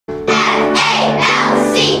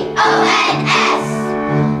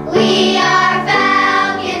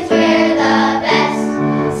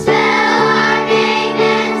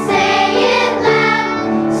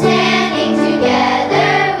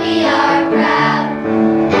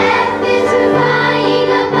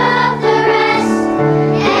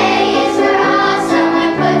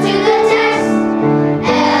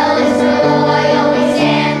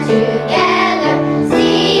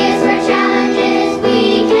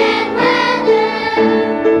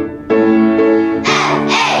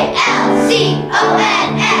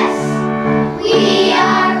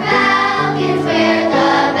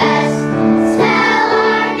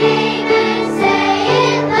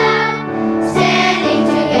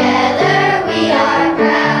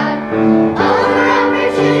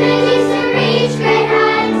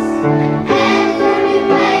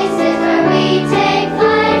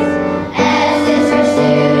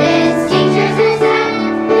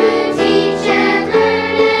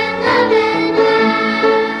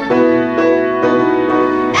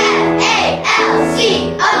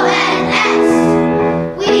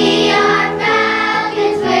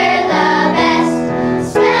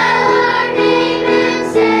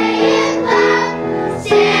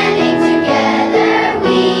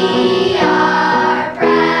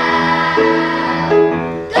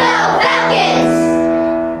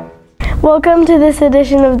Welcome to this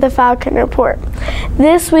edition of the Falcon Report.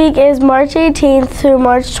 This week is March 18th through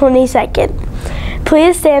March 22nd.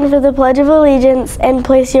 Please stand for the Pledge of Allegiance and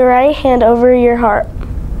place your right hand over your heart.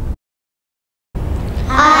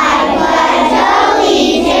 I pledge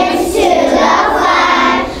allegiance to the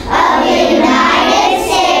flag of the United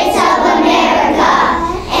States of America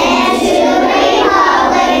and to the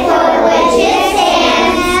republic for which it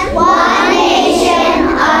stands, one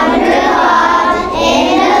nation, under God,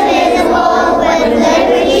 indivisible, with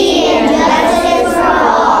liberty and justice for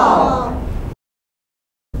all.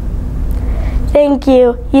 Thank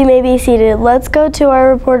you. You may be seated. Let's go to our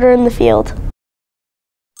reporter in the field.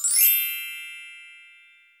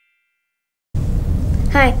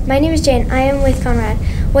 Hi, my name is Jane. I am with Conrad.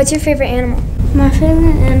 What's your favorite animal? My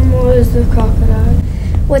favorite animal is the crocodile.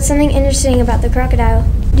 What's something interesting about the crocodile?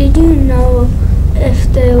 Did you know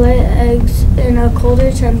if they lay eggs in a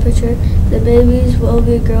colder temperature, the babies will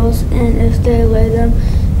be girls, and if they lay them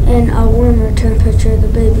in a warmer temperature, the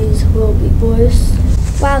babies will be boys?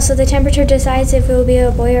 Wow, so the temperature decides if it will be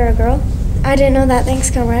a boy or a girl? I didn't know that.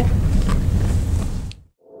 Thanks, Conrad.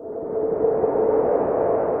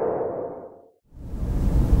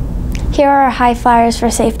 Here are our high flyers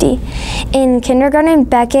for safety. In kindergarten,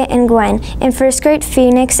 Beckett and Gwen. In first grade,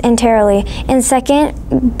 Phoenix and Taralee. In second,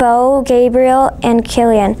 Bo, Gabriel, and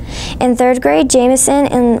Killian. In third grade, Jameson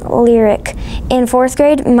and Lyric. In fourth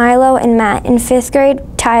grade, Milo and Matt. In fifth grade,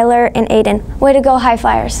 Tyler and Aiden. Way to go, high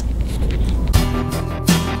flyers.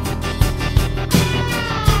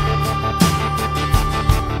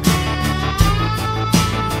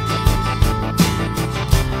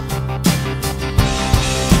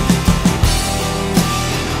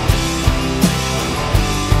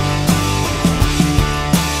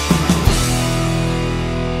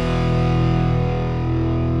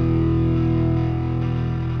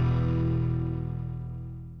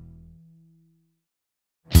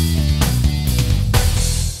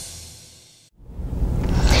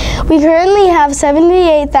 We currently have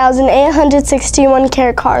 78,861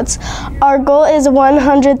 care cards. Our goal is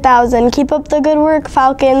 100,000. Keep up the good work,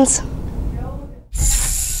 Falcons.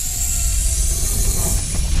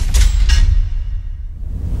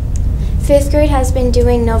 Fifth grade has been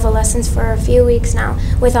doing NOVA lessons for a few weeks now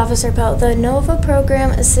with Officer Poe. The NOVA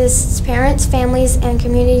program assists parents, families, and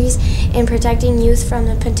communities in protecting youth from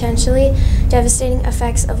the potentially devastating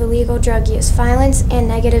effects of illegal drug use, violence, and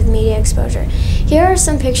negative media exposure. Here are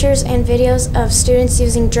some pictures and videos of students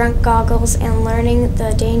using drunk goggles and learning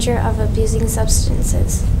the danger of abusing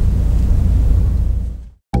substances.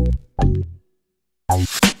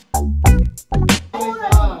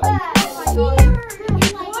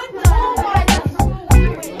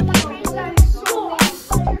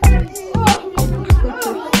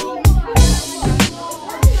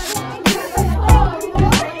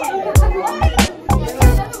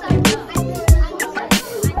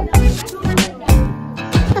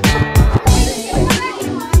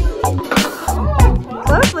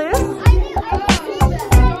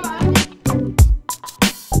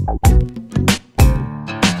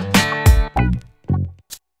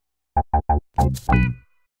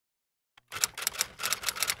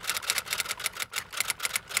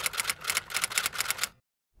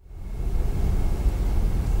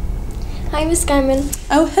 Hi, Miss Guyman.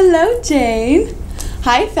 Oh, hello, Jane.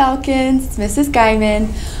 Hi, Falcons. It's Mrs. Guyman.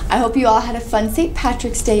 I hope you all had a fun St.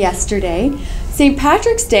 Patrick's Day yesterday. St.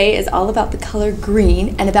 Patrick's Day is all about the color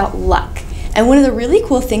green and about luck. And one of the really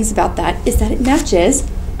cool things about that is that it matches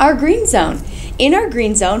our green zone. In our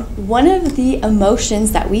green zone, one of the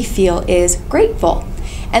emotions that we feel is grateful.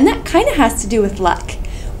 And that kind of has to do with luck.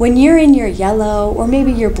 When you're in your yellow or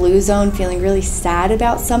maybe your blue zone feeling really sad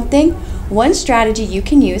about something, one strategy you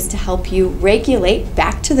can use to help you regulate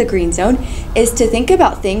back to the green zone is to think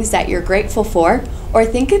about things that you're grateful for or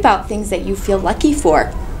think about things that you feel lucky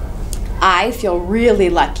for. I feel really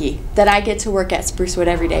lucky that I get to work at Sprucewood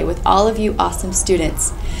every day with all of you awesome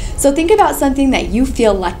students. So think about something that you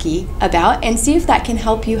feel lucky about and see if that can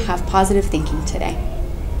help you have positive thinking today.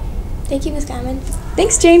 Thank you, Ms. Guyman.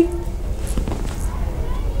 Thanks, Jane.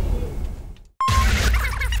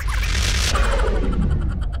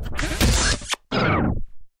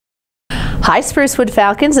 Hi, Sprucewood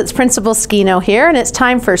Falcons. It's Principal Skino here, and it's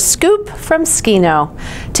time for Scoop from Skino.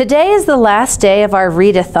 Today is the last day of our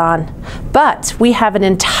readathon, but we have an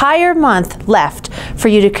entire month left for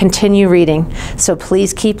you to continue reading. So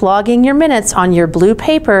please keep logging your minutes on your blue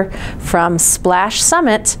paper from Splash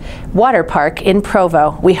Summit Water Park in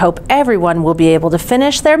Provo. We hope everyone will be able to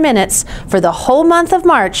finish their minutes for the whole month of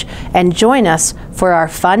March and join us for our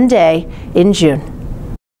fun day in June.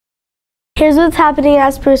 Here's what's happening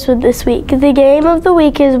at Sprucewood this week. The game of the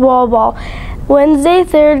week is wall ball. Wednesday,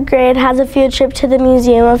 3rd grade has a field trip to the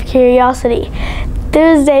Museum of Curiosity.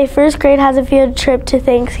 Thursday, 1st grade has a field trip to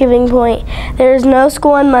Thanksgiving Point. There is no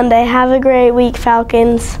school on Monday. Have a great week,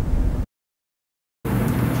 Falcons.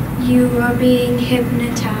 You are being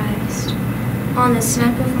hypnotized. On the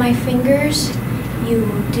snap of my fingers, you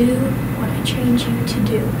will do what I trained you to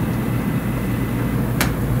do.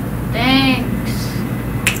 Thanks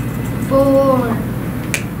for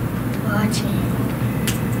watching.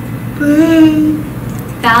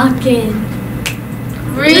 Falcon.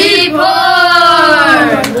 Report!